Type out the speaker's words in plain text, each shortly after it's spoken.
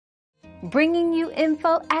bringing you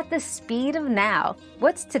info at the speed of now.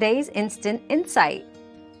 What's today's instant insight?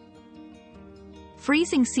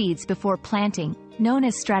 Freezing seeds before planting, known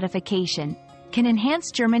as stratification, can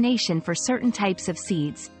enhance germination for certain types of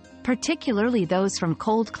seeds, particularly those from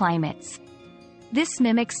cold climates. This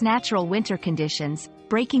mimics natural winter conditions,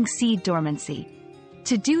 breaking seed dormancy.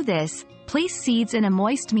 To do this, place seeds in a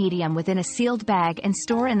moist medium within a sealed bag and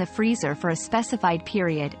store in the freezer for a specified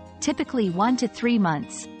period, typically 1 to 3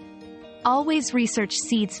 months. Always research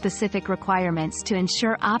seed-specific requirements to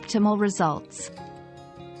ensure optimal results.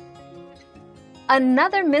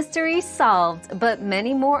 Another mystery solved, but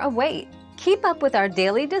many more await. Keep up with our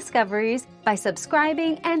daily discoveries by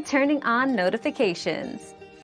subscribing and turning on notifications.